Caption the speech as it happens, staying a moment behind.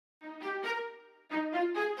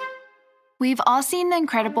We've all seen the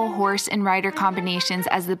incredible horse and rider combinations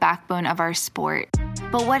as the backbone of our sport.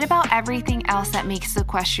 But what about everything else that makes the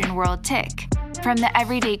equestrian world tick? From the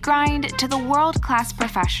everyday grind to the world-class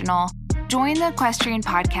professional, join the Equestrian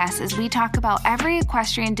Podcast as we talk about every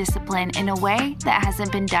equestrian discipline in a way that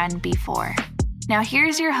hasn't been done before. Now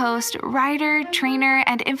here's your host, rider, trainer,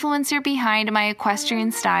 and influencer behind my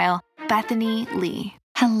equestrian style, Bethany Lee.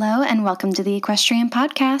 Hello and welcome to the Equestrian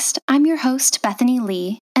Podcast. I'm your host, Bethany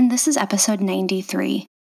Lee, and this is episode 93.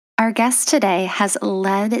 Our guest today has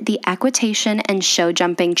led the equitation and show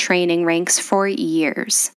jumping training ranks for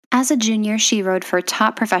years. As a junior, she rode for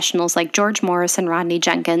top professionals like George Morris and Rodney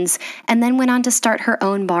Jenkins, and then went on to start her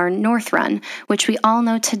own barn, North Run, which we all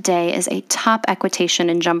know today is a top equitation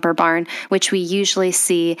and jumper barn, which we usually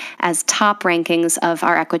see as top rankings of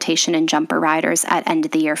our equitation and jumper riders at end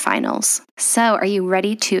of the year finals. So, are you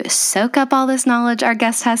ready to soak up all this knowledge our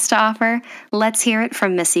guest has to offer? Let's hear it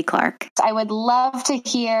from Missy Clark. I would love to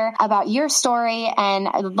hear about your story, and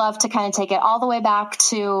I would love to kind of take it all the way back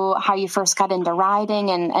to how you first got into riding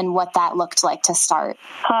and what that looked like to start.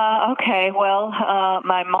 Okay. Well,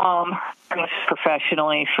 my mom was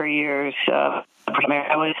professionally for years.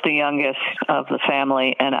 I was the youngest of the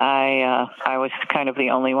family, and I was kind of the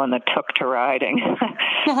only one that took to riding.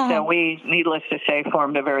 So we, needless to say,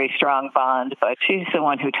 formed a very strong bond, but she's the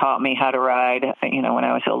one who taught me how to ride. You know, when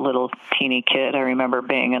I was a little teeny kid, I remember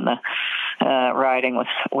being in the riding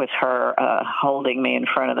with her, holding me in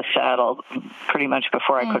front of the saddle pretty much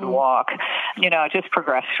before I could walk. You know, it just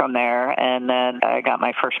progressed from there, and then I got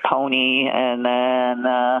my first pony, and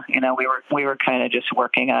then you know, we were kind of just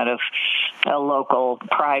working out of a local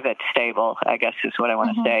private stable, I guess is what I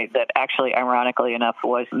want to say, that actually, ironically enough,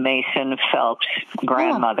 was Mason Phelps'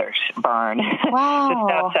 grandmother's barn, just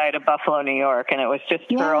outside of Buffalo, New York, and it was just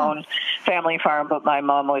her own family farm, but my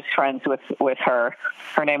mom was friends with her.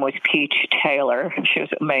 Her name was Peach Taylor. She was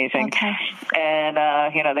amazing.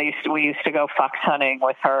 And, you know, we used to go fox hunting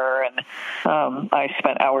with her, and I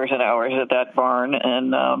spent hours and hours at that barn,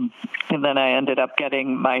 and then I ended up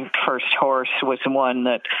getting my first horse was one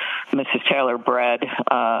that Mrs. Taylor bred,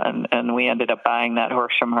 and we ended up buying that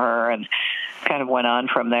horse from her, and kind of went on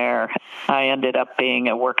from there. I ended up being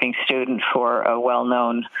a working student for a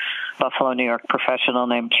well-known Buffalo, New York professional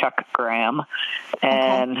named Chuck Graham,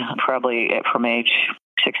 and probably from age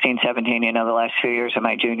 16, 17, you know, the last few years of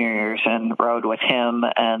my junior years, and rode with him.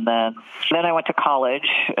 And then I went to college,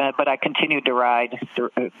 but I continued to ride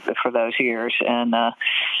for those years. And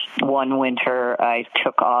one winter I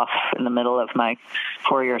took off in the middle of my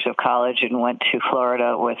 4 years of college and went to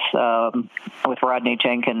Florida with Rodney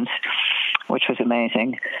Jenkins, which was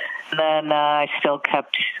amazing. And then I still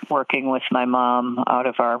kept working with my mom out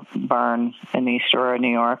of our barn in East Aurora,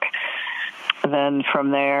 New York. Then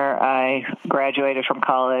from there, I graduated from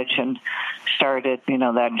college and started, you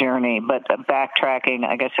know, that journey. But backtracking,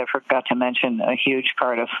 I guess I forgot to mention a huge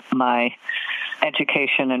part of my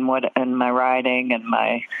education and my riding and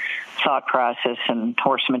my thought process and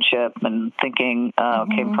horsemanship and thinking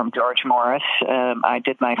came from George Morris. I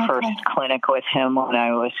did my first clinic with him when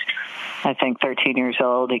I was, I think, 13 years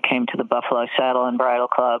old. He came to the Buffalo Saddle and Bridle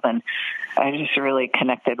Club, and I just really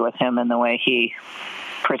connected with him in the way he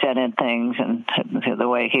presented things and the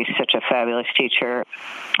way he's such a fabulous teacher.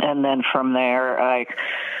 And then from there, I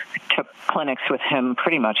took clinics with him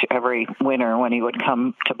pretty much every winter when he would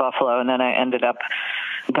come to Buffalo. And then I ended up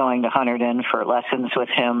going to Hunterdon for lessons with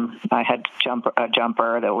him. I had a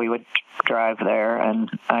jumper that we would drive there, and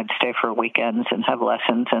I'd stay for weekends and have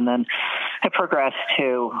lessons. And then it progressed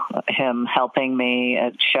to him helping me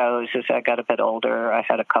at shows as I got a bit older. I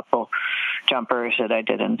had a couple jumpers that I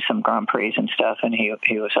did in some Grand Prix and stuff, and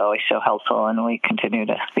he was always so helpful, and we continue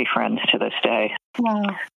to be friends to this day. Wow.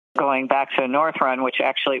 Going back to North Run, which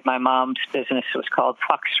actually my mom's business was called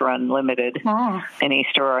Fox Run Limited in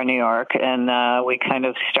East Aurora, New York. And we kind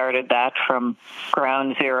of started that from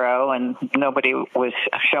ground zero, and nobody was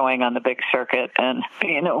showing on the big circuit. And,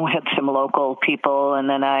 you know, we had some local people, and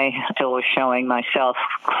then I still was showing myself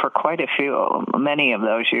for many of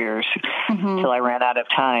those years until I ran out of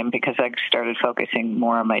time because I started focusing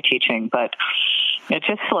more on my teaching. But it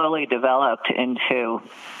just slowly developed into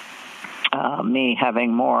me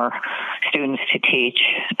having more students to teach,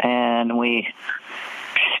 and we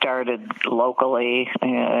started locally, you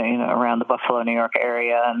know, around the Buffalo, New York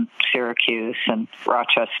area, and Syracuse and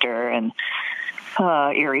Rochester, and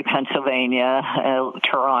Erie, Pennsylvania,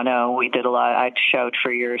 Toronto. We did a lot. I showed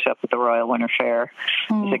for years up at the Royal Winter Fair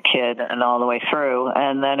as a kid and all the way through.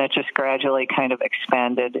 And then it just gradually kind of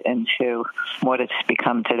expanded into what it's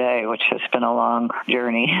become today, which has been a long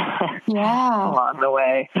journey along the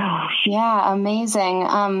way. Yeah, amazing.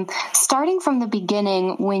 Starting from the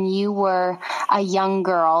beginning, when you were a young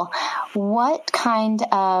girl, what kind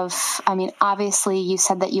of, obviously you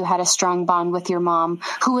said that you had a strong bond with your mom,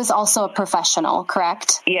 who was also a professional,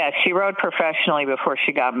 correct? Yeah, she rode professionally before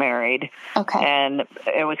she got married. Okay. And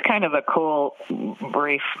it was kind of a cool,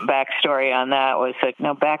 brief backstory on that was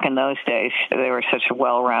that, back in those days, they were such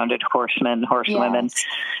well-rounded horsewomen,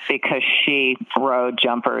 because she rode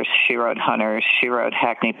jumpers, she rode hunters, she rode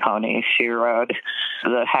hackney ponies, she rode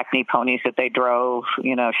the hackney ponies that they drove,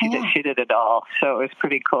 she did it all. So it was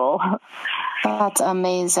pretty cool. That's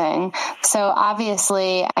amazing. So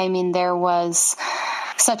obviously, there was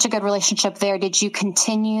such a good relationship there. Did you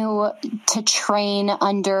continue to train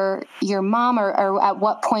under your mom, or at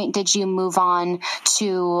what point did you move on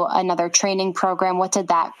to another training program? What did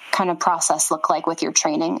that kind of process look like with your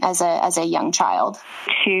training as a young child?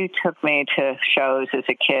 She took me to shows as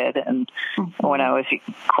a kid and when I was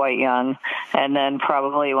quite young. And then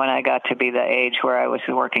probably when I got to be the age where I was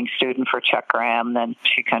a working student for Chuck Graham, then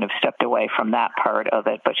she kind of stepped away from that part of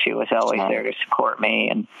it, but she was always there to support me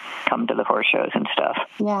and come to the horse shows and stuff.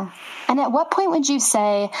 Yeah. And at what point would you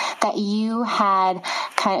say that you had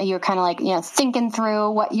you're thinking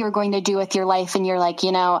through what you're going to do with your life, and you're like,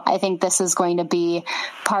 I think this is going to be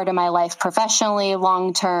part of my life professionally,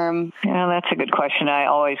 long term? Yeah, that's a good question. I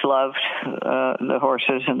always loved the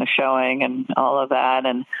horses and the showing and all of that.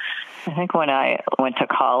 And I think when I went to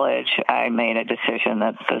college, I made a decision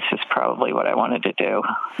that this is probably what I wanted to do.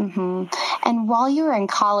 Mm-hmm. And while you were in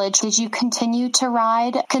college, did you continue to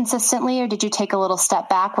ride consistently, or did you take a little step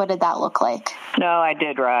back? What did that look like? No, I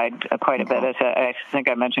did ride quite a bit. As I think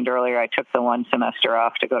I mentioned earlier, I took the one semester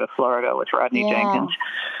off to go to Florida with Rodney Jenkins.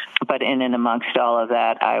 But in and amongst all of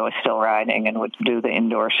that, I was still riding and would do the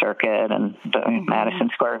indoor circuit, and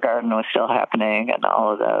Madison Square Garden was still happening and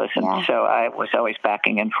all of those. And so I was always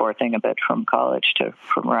backing and forthing a bit from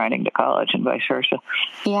riding to college and vice versa.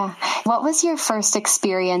 Yeah. What was your first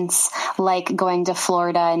experience like going to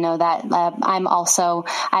Florida? I know that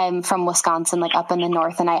I'm from Wisconsin, like up in the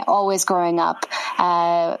north, and I always growing up,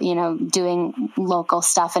 doing local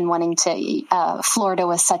stuff and wanting to, Florida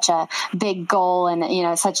was such a big goal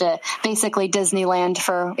and, such a basically Disneyland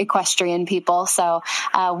for equestrian people. So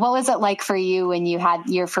what was it like for you when you had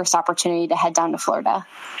your first opportunity to head down to Florida?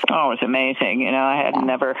 Oh, it was amazing. I had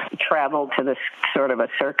never traveled to this sort of a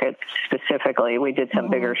circuit specifically. We did some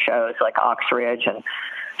bigger shows like Ox Ridge and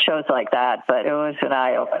shows like that, but it was an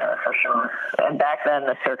eye-opener for sure. And back then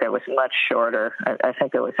the circuit was much shorter. I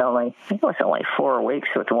think it was only 4 weeks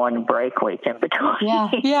with one break week in between. Yeah.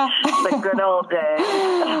 The good old days.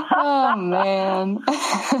 Oh man.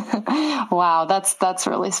 Wow, that's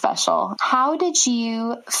really special. How did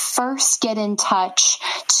you first get in touch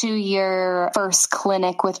to your first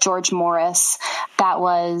clinic with George Morris? That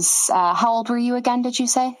was how old were you again, did you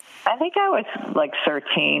say? I think I was like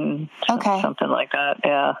 13, something like that.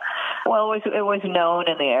 Yeah. Well, it was known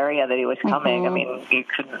in the area that he was coming. Mm-hmm. You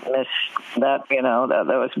couldn't miss that. That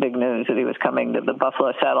was big news that he was coming to the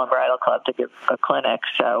Buffalo Saddle and Bridle Club to give a clinic.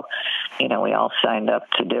 So, we all signed up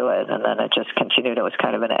to do it, and then it just continued. It was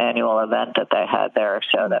kind of an annual event that they had there,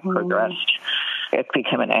 so that progressed. It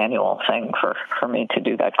became an annual thing for me to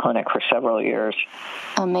do that clinic for several years.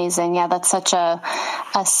 Amazing. Yeah, that's such a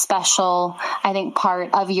special, I think,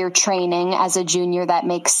 part of your training as a junior that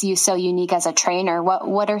makes you so unique as a trainer.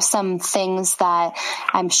 What are some things that,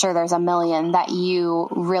 I'm sure there's a million, that you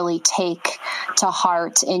really take to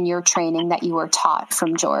heart in your training that you were taught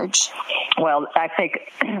from George? Well, I think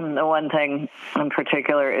the one thing in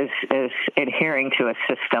particular is adhering to a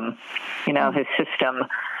system. His system,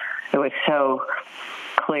 it was so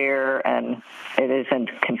clear and it isn't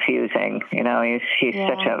confusing. He's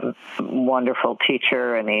such a wonderful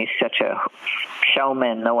teacher, and he's such a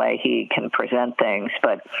showman the way he can present things,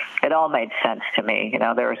 but it all made sense to me.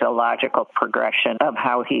 There was a logical progression of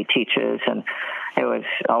how he teaches, and it was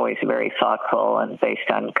always very thoughtful and based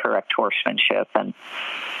on correct horsemanship, and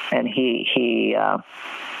he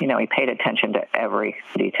paid attention to every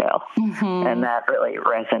detail. Mm-hmm. And that really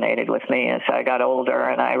resonated with me as I got older.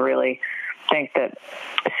 And I really think that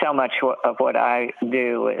so much of what I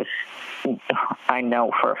do is, I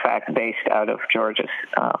know for a fact, based out of George's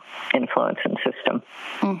influence and system.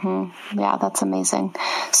 Mm-hmm. Yeah, that's amazing.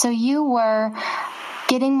 So you were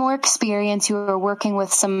getting more experience. You were working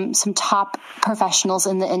with some top professionals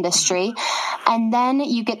in the industry. And then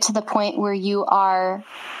you get to the point where you are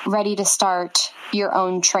ready to start your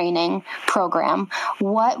own training program.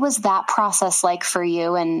 What was that process like for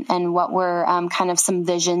you? And what were kind of some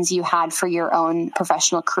visions you had for your own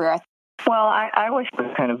professional career? Well, I was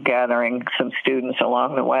kind of gathering some students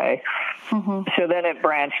along the way. Mm-hmm. So then it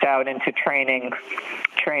branched out into training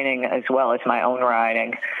as well as my own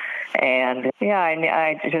riding. And yeah,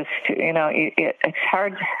 I just, it's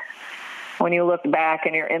hard when you look back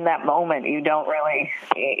and you're in that moment, you don't really,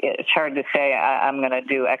 it's hard to say, I'm going to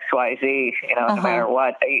do X, Y, Z, no matter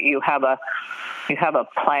what. You have a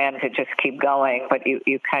plan to just keep going, but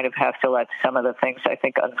you kind of have to let some of the things, I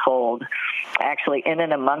think, unfold. Actually, in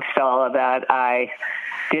and amongst all of that, I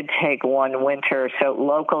did take one winter. So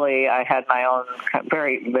locally, I had my own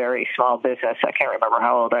very, very small business. I can't remember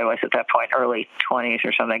how old I was at that point, early 20s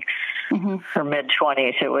or something, or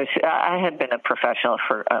mid-20s. It was, I had been a professional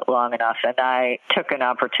for long enough, and I took an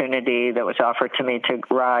opportunity that was offered to me to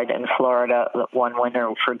ride in Florida one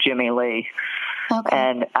winter for Jimmy Lee. Okay.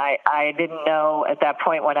 And I didn't know at that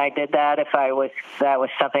point when I did that if that was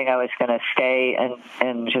something I was going to stay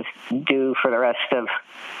and just do for the rest of,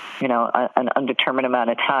 an undetermined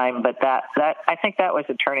amount of time. But that I think that was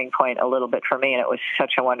a turning point a little bit for me, and it was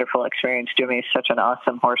such a wonderful experience. Jimmy is such an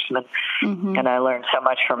awesome horseman, and I learned so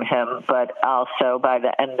much from him. But also by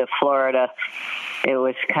the end of Florida, it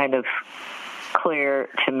was kind of clear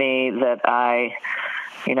to me that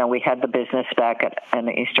we had the business back in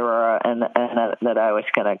the East Aurora, and that I was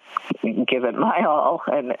going to give it my all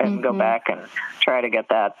and go back and try to get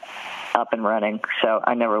that up and running. So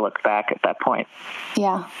I never looked back at that point.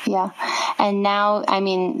 Yeah. And now,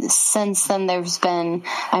 since then there's been,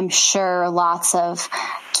 I'm sure, lots of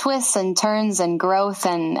twists and turns and growth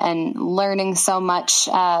and learning so much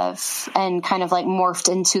and kind of like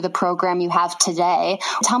morphed into the program you have today.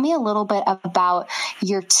 Tell me a little bit about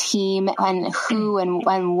your team and who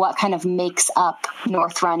and what kind of makes up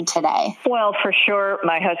North Run today. Well, for sure,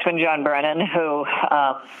 my husband, John Brennan, who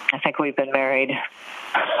I think we've been married.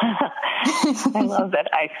 I love that.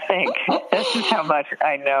 I think this is how much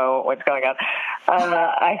I know what's going on.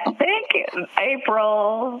 I think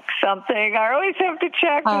April something. I always have to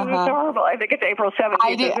check. This is horrible. I think it's April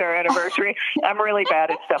 17th is our anniversary. I'm really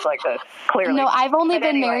bad at stuff like this, clearly. No, I've only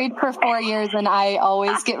been married for 4 years, and I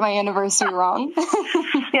always get my anniversary wrong.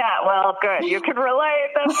 Yeah, well, good. You can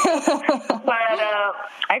relate. But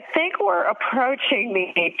I think we're approaching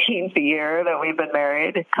the 18th year that we've been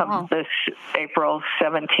married. Comes this April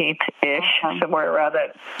 17th-ish, somewhere around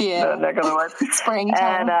that neck of the woods.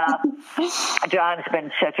 Springtime. And John's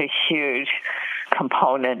been such a huge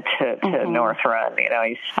component to North Run.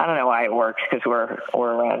 I don't know why it works, because we're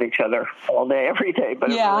around each other all day, every day,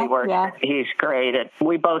 but it really works. Yeah. He's great.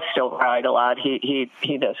 We both still ride a lot. He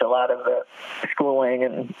does a lot of the schooling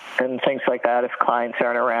and things like that if clients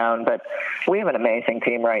aren't around. But we have an amazing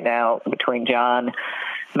team right now between John.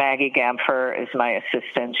 Maggie Gampfer is my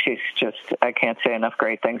assistant. She's just, I can't say enough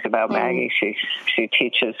great things about Maggie. She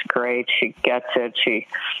teaches great. She gets it. She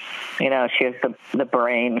has the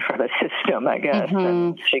brain for the system, I guess,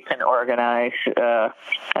 and she can organize.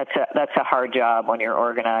 That's a hard job when you're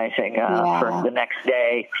organizing for the next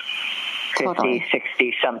day. 50,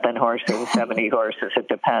 60 something horses, 70 horses. It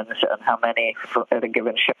depends on how many at a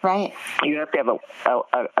given show. Right. You have to have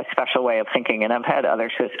a special way of thinking, and I've had other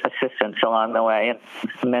assistants along the way,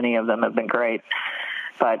 and many of them have been great.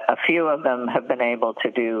 But a few of them have been able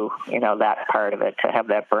to do, that part of it, to have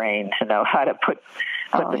that brain, to know how to put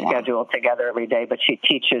the schedule together every day. But she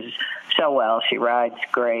teaches so well. She rides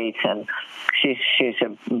great, and she's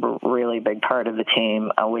a really big part of the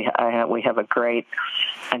team. We have a great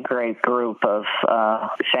group of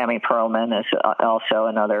Sammy Perlman is also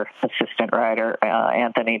another assistant rider.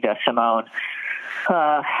 Anthony DeSimone.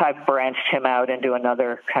 I've branched him out into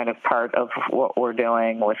another kind of part of what we're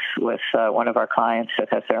doing with one of our clients that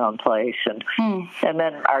has their own place, and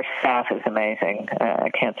then our staff is amazing.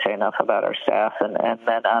 I can't say enough about our staff. And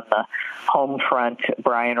then on the home front,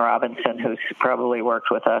 Brian Robinson, who's probably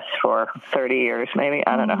worked with us for 30 years, maybe.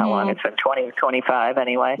 I don't know how long it's been, 20 or 25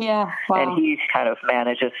 anyway. Yeah, wow. And he kind of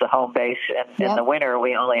manages the home base. And in the winter,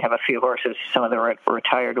 we only have a few horses, some of the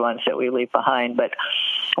retired ones that we leave behind. But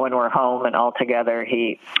when we're home and all together,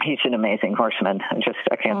 he's an amazing horseman.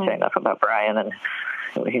 I can't say enough about Brian, and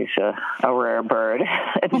he's a rare bird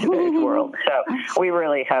in today's world. So we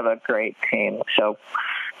really have a great team. So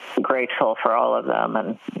grateful for all of them,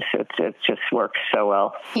 and it just works so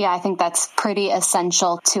well. Yeah, I think that's pretty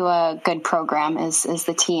essential to a good program is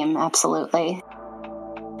the team. Absolutely.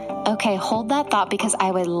 Okay, hold that thought because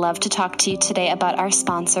I would love to talk to you today about our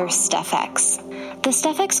sponsor, StuffX. The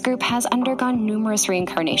StuffX Group has undergone numerous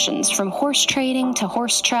reincarnations, from horse trading to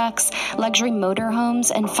horse trucks, luxury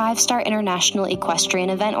motorhomes, and 5-star international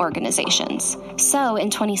equestrian event organizations. So,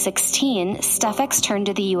 in 2016, StuffX turned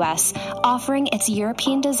to the U.S., offering its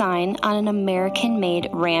European design on an American-made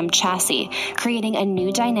Ram chassis, creating a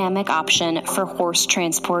new dynamic option for horse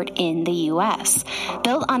transport in the U.S.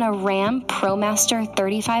 Built on a Ram ProMaster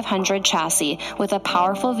 3500 chassis with a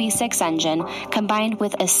powerful V6 engine, combined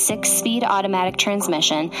with a 6-speed automatic transmission,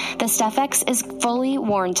 the StuffX is fully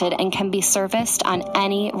warranted and can be serviced on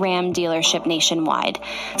any Ram dealership nationwide.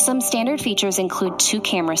 Some standard features include 2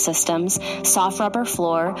 camera systems, soft rubber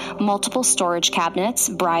floor, multiple storage cabinets,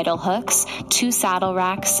 bridle hooks, 2 saddle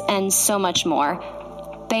racks, and so much more.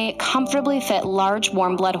 They comfortably fit large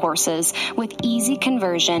warm blood horses with easy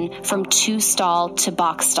conversion from 2-stall to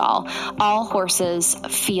box stall. All horses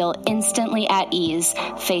feel instantly at ease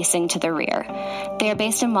facing to the rear. They are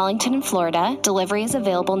based in Wellington, in Florida. Delivery is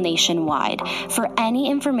available nationwide. For any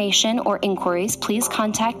information or inquiries, please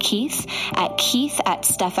contact Keith at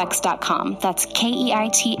stuffx.com. That's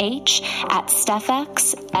KEITH at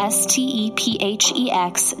StuffX,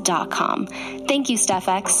 STEPHEX.com. Thank you,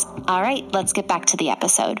 StuffX. All right, let's get back to the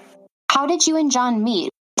episode. How did you and John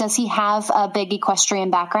meet? Does he have a big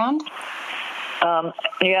equestrian background?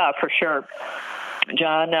 Yeah, for sure.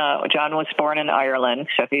 John was born in Ireland,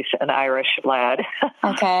 so he's an Irish lad.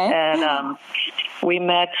 Okay. And we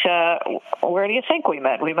met, where do you think we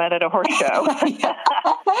met? We met at a horse show.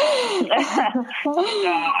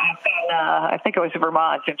 I think it was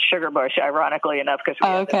Vermont in Sugarbush, ironically enough, because we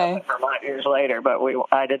ended up in Vermont years later, but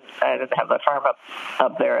I didn't have the farm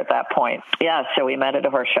up there at that point. Yeah, so we met at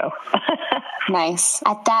a horse show. Nice.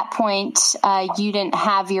 At that point, you didn't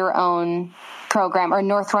have your own program, or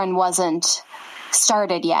North Run wasn't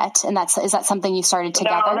started yet, and is that something you started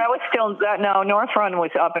together? No, that was still North Run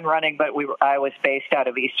was up and running, but I was based out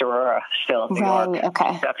of East Aurora, still in New York,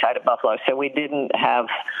 just outside of Buffalo. So we didn't have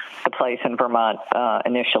the place in Vermont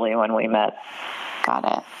initially when we met. Got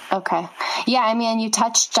it. Okay. Yeah, I mean, you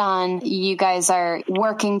touched on you guys are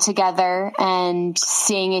working together and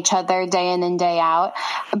seeing each other day in and day out.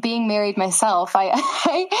 Being married myself,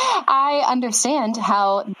 I understand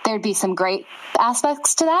how there'd be some great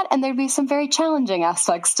aspects to that, and there'd be some very challenging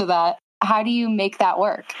aspects to that. How do you make that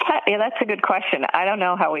work? Yeah, that's a good question. I don't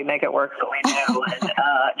know how we make it work, but we do. And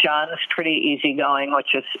John's pretty easygoing,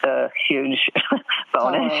 which is a huge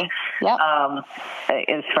bonus. Totally. Yep.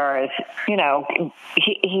 As far as,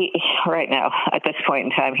 he right now, at this point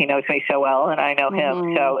in time, he knows me so well, and I know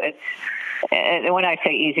him. So and when I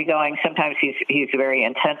say easygoing, sometimes he's very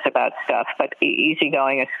intense about stuff, but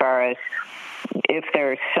easygoing as far as if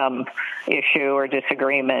there's some issue or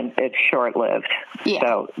disagreement, it's short-lived. Yeah.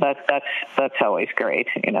 So that's always great.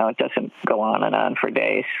 It doesn't go on and on for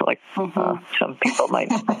days like some people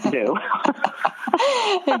might do.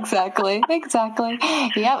 Exactly.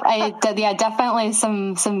 Yep. Definitely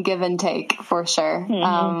some give and take for sure.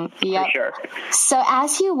 Yep. For sure. So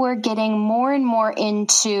as you were getting more and more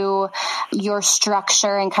into your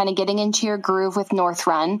structure and kind of getting into your groove with North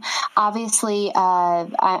Run, obviously,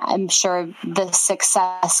 I'm sure the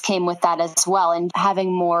success came with that as well, and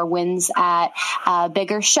having more wins at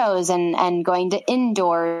bigger shows and going to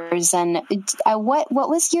indoors. And what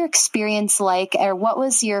was your experience like, or what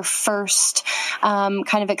was your first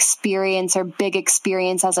kind of experience or big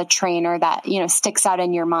experience as a trainer that sticks out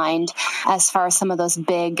in your mind as far as some of those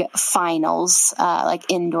big finals,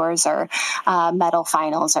 like indoors or medal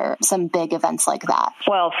finals or some big events like that?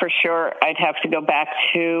 Well, for sure, I'd have to go back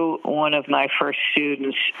to one of my first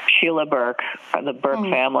students, Sheila Burke. The Burke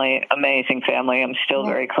family, amazing family. I'm still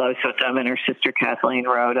very close with them, and her sister Kathleen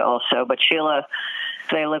Rode also. But Sheila,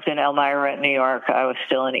 they lived in Elmira, New York. I was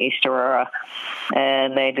still in East Aurora,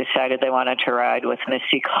 and they decided they wanted to ride with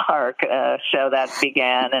Missy Clark. So that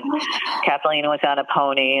began, and Kathleen was on a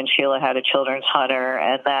pony, and Sheila had a children's hunter,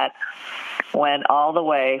 and that went all the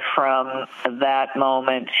way from that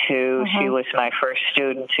moment to she was my first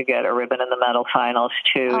student to get a ribbon in the medal finals,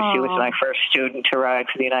 to she was my first student to ride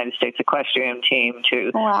for the United States equestrian team,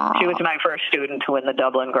 to she was my first student to win the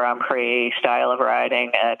Dublin Grand Prix style of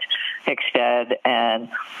riding at Hickstead, and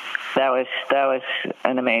that was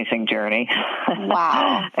an amazing journey.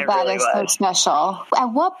 Wow. That really is so special. At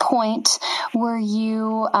what point were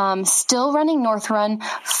you still running North Run,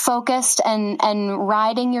 focused and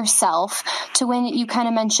riding yourself, to when you kind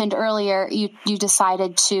of mentioned earlier, you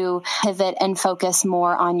decided to pivot and focus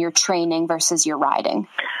more on your training versus your riding?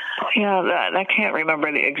 Yeah, I can't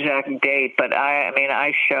remember the exact date, but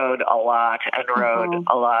I showed a lot and rode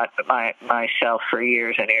a lot myself for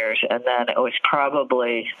years and years, and then it was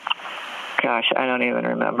probably, gosh, I don't even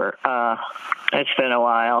remember. It's been a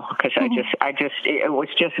while because it was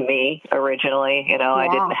just me originally. I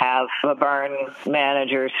didn't have a barn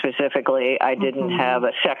manager specifically. I didn't have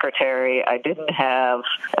a secretary. I didn't have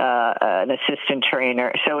an assistant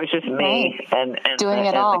trainer. So it was just me and doing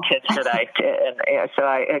it all. The kids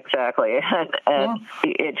that exactly. And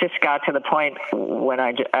it just got to the point when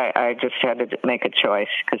I just had to make a choice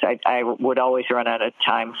because I would always run out of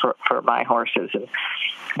time for my horses and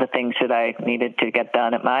the things that I needed to get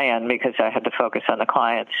done at my end because I had to focus on the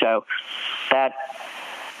client. So that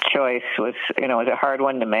choice was a hard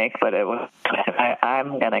one to make, but it was,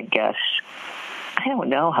 I'm going to guess, I don't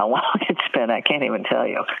know how long it's been. I can't even tell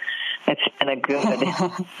you. It's been a good,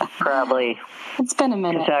 probably. It's been a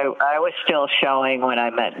minute. Because I was still showing when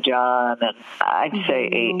I met John, and I'd say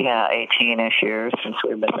 18-ish years since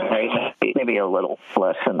we've been married, maybe a little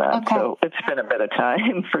less than that. Okay. So it's been a bit of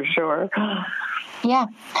time for sure. Yeah.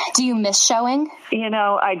 Do you miss showing?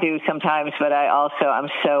 I do sometimes, but I'm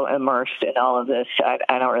so immersed in all of this.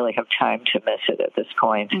 I don't really have time to miss it at this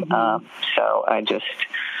point. So I just,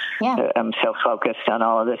 I'm so focused on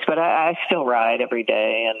all of this, but I still ride every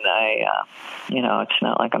day, and it's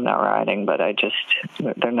not like I'm not riding, but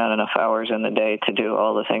there are not enough hours in the day to do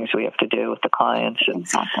all the things we have to do with the clients. And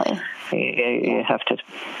exactly. You have to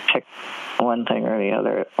pick one thing or the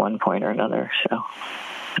other at one point or another. So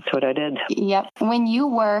that's what I did. Yep. When you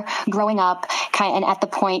were growing up and at the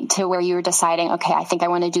point to where you were deciding, okay, I think I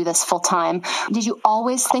want to do this full time, did you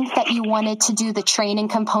always think that you wanted to do the training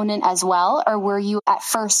component as well? Or were you at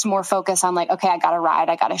first more focused on okay, I got to ride,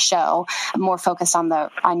 I got to show, more focused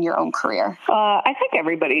on your own career? I think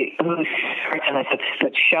everybody who's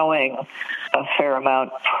that's showing a fair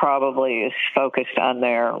amount probably is focused on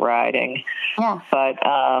their riding. Yeah. But,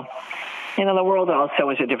 the world also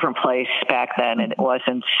was a different place back then, and it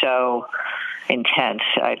wasn't so intense,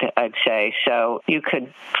 I'd say. So you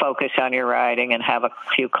could focus on your riding and have a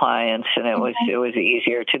few clients, and it was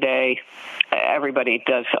easier. Today, everybody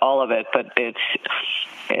does all of it, but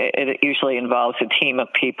it usually involves a team of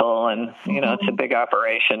people, and it's a big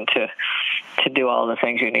operation to do all the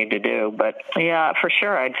things you need to do. But yeah, for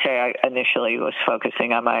sure, I'd say I initially was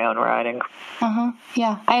focusing on my own riding.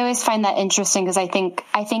 Yeah, I always find that interesting because I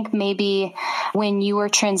think maybe when you were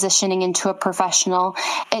transitioning into a professional,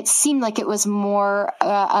 it seemed like it was more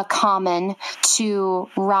common to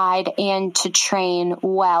ride and to train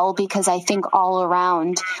well, because I think all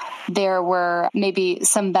around there were maybe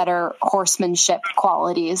some better horsemanship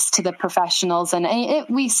qualities to the professionals. And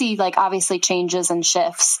we see obviously changes and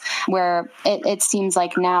shifts where it seems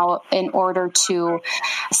like now, in order to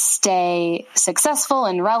stay successful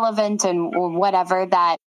and relevant and whatever,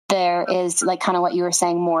 that there is kind of what you were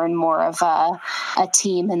saying, more and more of a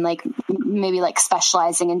team, and maybe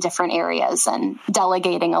specializing in different areas and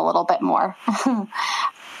delegating a little bit more.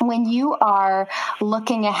 When you are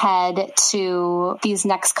looking ahead to these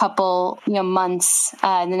next couple months,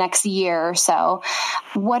 the next year or so,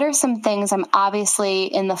 what are some things? I'm obviously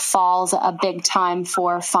in the fall's a big time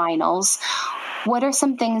for finals. What are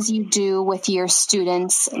some things you do with your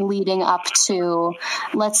students leading up to,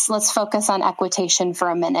 let's focus on equitation for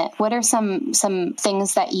a minute. What are some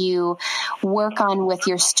things that you work on with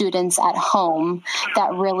your students at home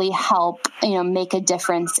that really help, make a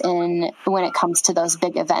difference when it comes to those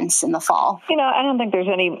big events in the fall? I don't think there's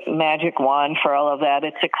any magic wand for all of that.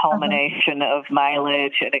 It's a culmination of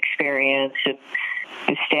mileage and experience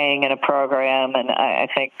and staying in a program. And I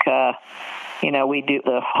think, we do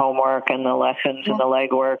the homework and the lessons and the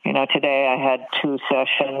legwork. Today I had 2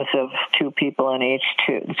 sessions of 2 people in each,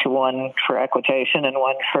 to one for equitation and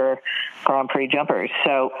one for Grand Prix jumpers.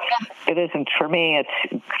 So it isn't, for me,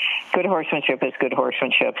 it's good horsemanship is good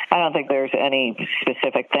horsemanship. I don't think there's any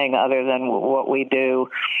specific thing other than what we do.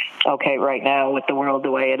 Okay, right now with the world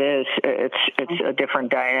the way it is, it's a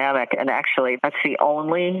different dynamic. And actually, that's the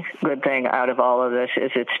only good thing out of all of this,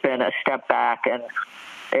 is it's been a step back, and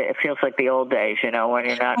it feels like the old days, when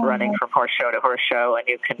you're not running from horse show to horse show, and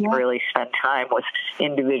you can really spend time with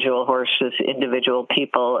individual horses, individual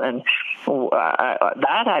people, and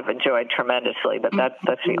that I've enjoyed tremendously. But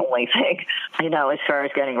that's the only thing, as far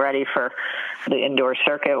as getting ready for the indoor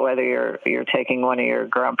circuit, whether you're taking one of your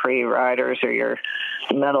Grand Prix riders or your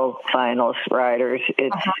medal finals riders,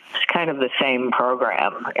 it's kind of the same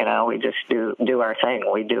program. We just do our thing.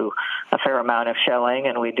 We do a fair amount of showing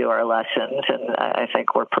and we do our lessons, and I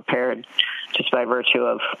think we're prepared just by virtue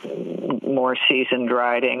of more seasoned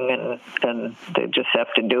riding, and they just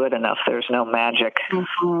have to do it enough. There's no magic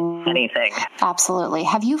anything. Absolutely.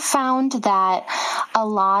 Have you found that a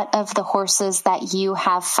lot of the horses that you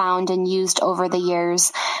have found and used over the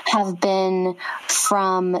years have been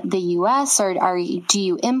from the U.S., or do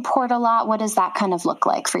you import a lot? What does that kind of look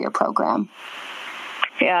like for your program?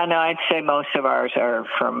 Yeah, no, I'd say most of ours are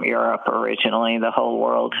from Europe originally. The whole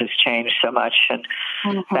world has changed so much. And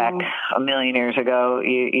back a million years ago,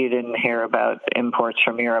 you didn't hear about imports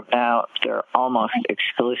from Europe. Now they're almost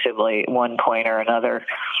exclusively one point or another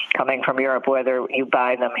coming from Europe, whether you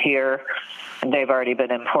buy them here and they've already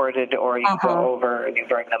been imported, or you go over and you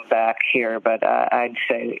bring them back here. But I'd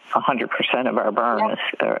say 100% of our burn is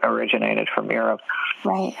originated from Europe.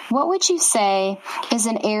 Right. What would you say is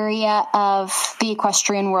an area of the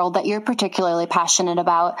equestrian world that you're particularly passionate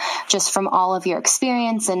about, just from all of your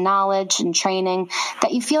experience and knowledge and training,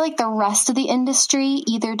 that you feel like the rest of the industry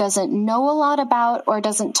either doesn't know a lot about or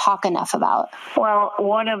doesn't talk enough about? Well,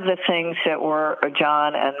 one of the things that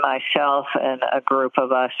John and myself and a group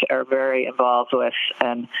of us are very involved with,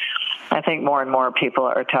 and I think more and more people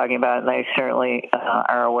are talking about it, and they certainly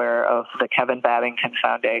are aware of the Kevin Babington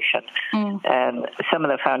Foundation and some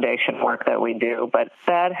of the foundation work that we do. But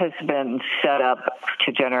that has been set up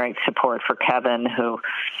to generate support for Kevin, who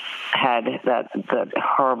had that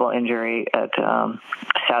horrible injury at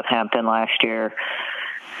Southampton last year.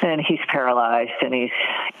 And he's paralyzed, and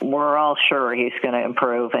we're all sure he's going to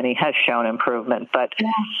improve, and he has shown improvement. But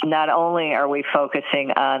not only are we focusing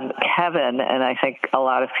on Kevin, and I think a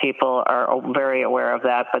lot of people are very aware of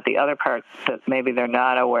that, but the other part that maybe they're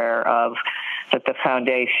not aware of, that the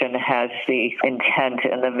foundation has the intent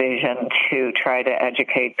and the vision to try to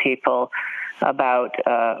educate people about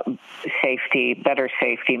better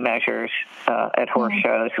safety measures at horse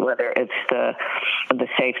shows, whether it's the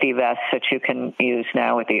safety vests that you can use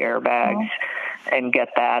now with the airbags, and get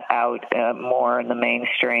that out more in the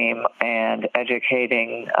mainstream, and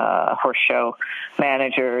educating horse show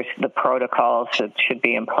managers the protocols that should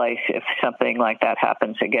be in place if something like that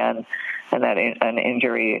happens again, and that an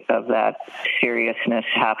injury of that seriousness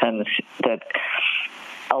happens, that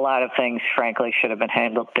a lot of things, frankly, should have been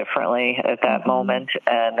handled differently at that moment.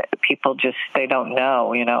 And people they don't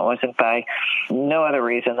know, it wasn't by no other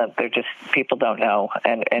reason that people don't know.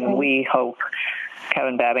 And we hope,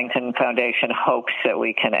 Kevin Babington Foundation hopes that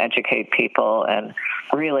we can educate people and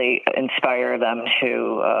really inspire them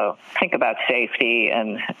to think about safety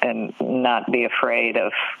and not be afraid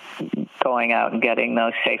of going out and getting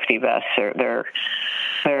those safety vests.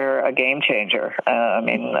 They're a game changer.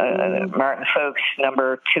 Martin Fuchs,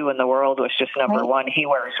 number 2 in the world, was just number 1. He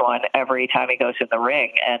wears one every time he goes in the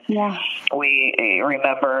ring. And we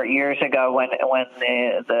remember years ago when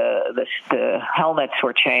the helmets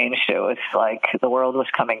were changed, it was like the world was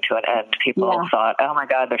coming to an end. People thought, oh my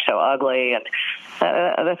God, they're so ugly. And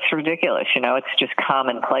that's ridiculous. It's just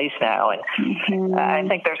commonplace now. And I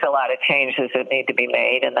think there's a lot of changes that need to be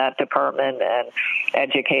made in that department, and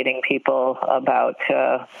educating people about,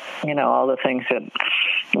 all the things that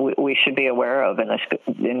we should be aware of in this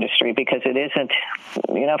industry, because it isn't,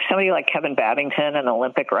 if somebody like Kevin Babington, an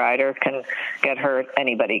Olympic rider, can get hurt,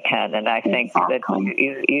 anybody can. And I think that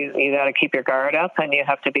you got to keep your guard up, and you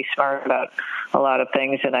have to be smart about a lot of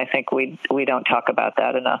things. And I think we don't talk about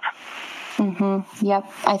that enough. Yep.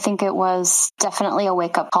 I think it was definitely a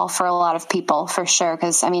wake-up call for a lot of people, for sure,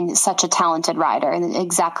 because, such a talented rider, and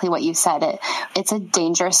exactly what you said, it's a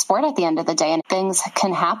dangerous sport at the end of the day, and things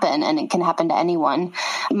can happen, and it can happen to anyone.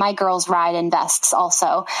 My girls ride in vests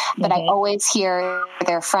also, but I always hear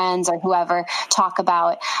their friends or whoever talk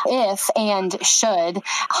about if and should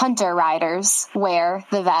hunter riders wear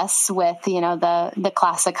the vests with, the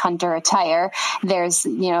classic hunter attire. There's,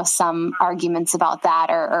 some arguments about that,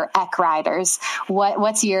 or EC riders.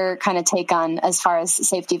 What's your kind of take on as far as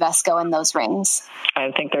safety vests go in those rings?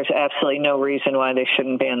 I think there's absolutely no reason why they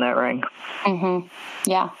shouldn't be in that ring.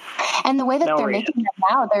 Yeah. And the way that they're making them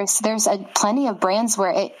now, there's plenty of brands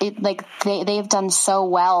where they've done so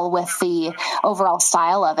well with the overall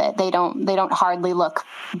style of it. They don't hardly look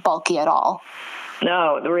bulky at all.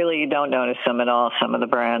 No, really, you don't notice them at all. Some of the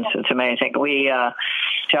brands, it's amazing. We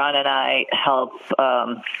John and I help.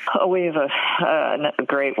 We have a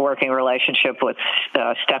great working relationship with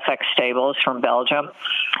Stefek Stables from Belgium,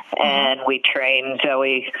 and we train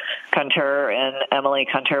Zoe Kunter and Emily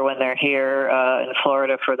Kunter when they're here in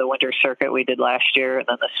Florida for the winter circuit we did last year, and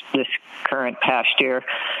then this current past year.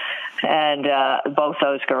 And both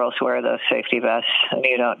those girls wear those safety vests, and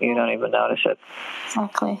you don't even notice it.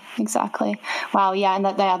 Exactly. Wow. Yeah, and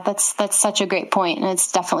that's such a great point, and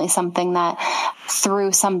it's definitely something that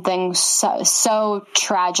through something so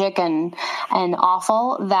tragic and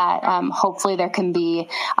awful that hopefully there can be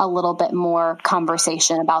a little bit more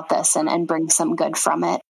conversation about this and bring some good from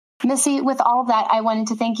it. Missy, with all of that, I wanted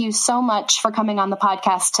to thank you so much for coming on the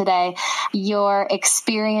podcast today. Your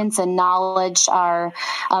experience and knowledge are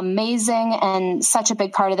amazing and such a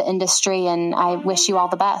big part of the industry, and I wish you all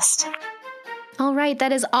the best. All right,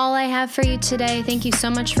 that is all I have for you today. Thank you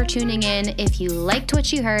so much for tuning in. If you liked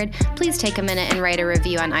what you heard, please take a minute and write a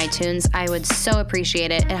review on iTunes. I would so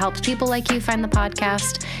appreciate it. It helps people like you find the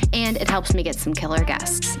podcast, and it helps me get some killer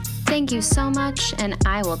guests. Thank you so much, and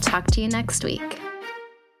I will talk to you next week.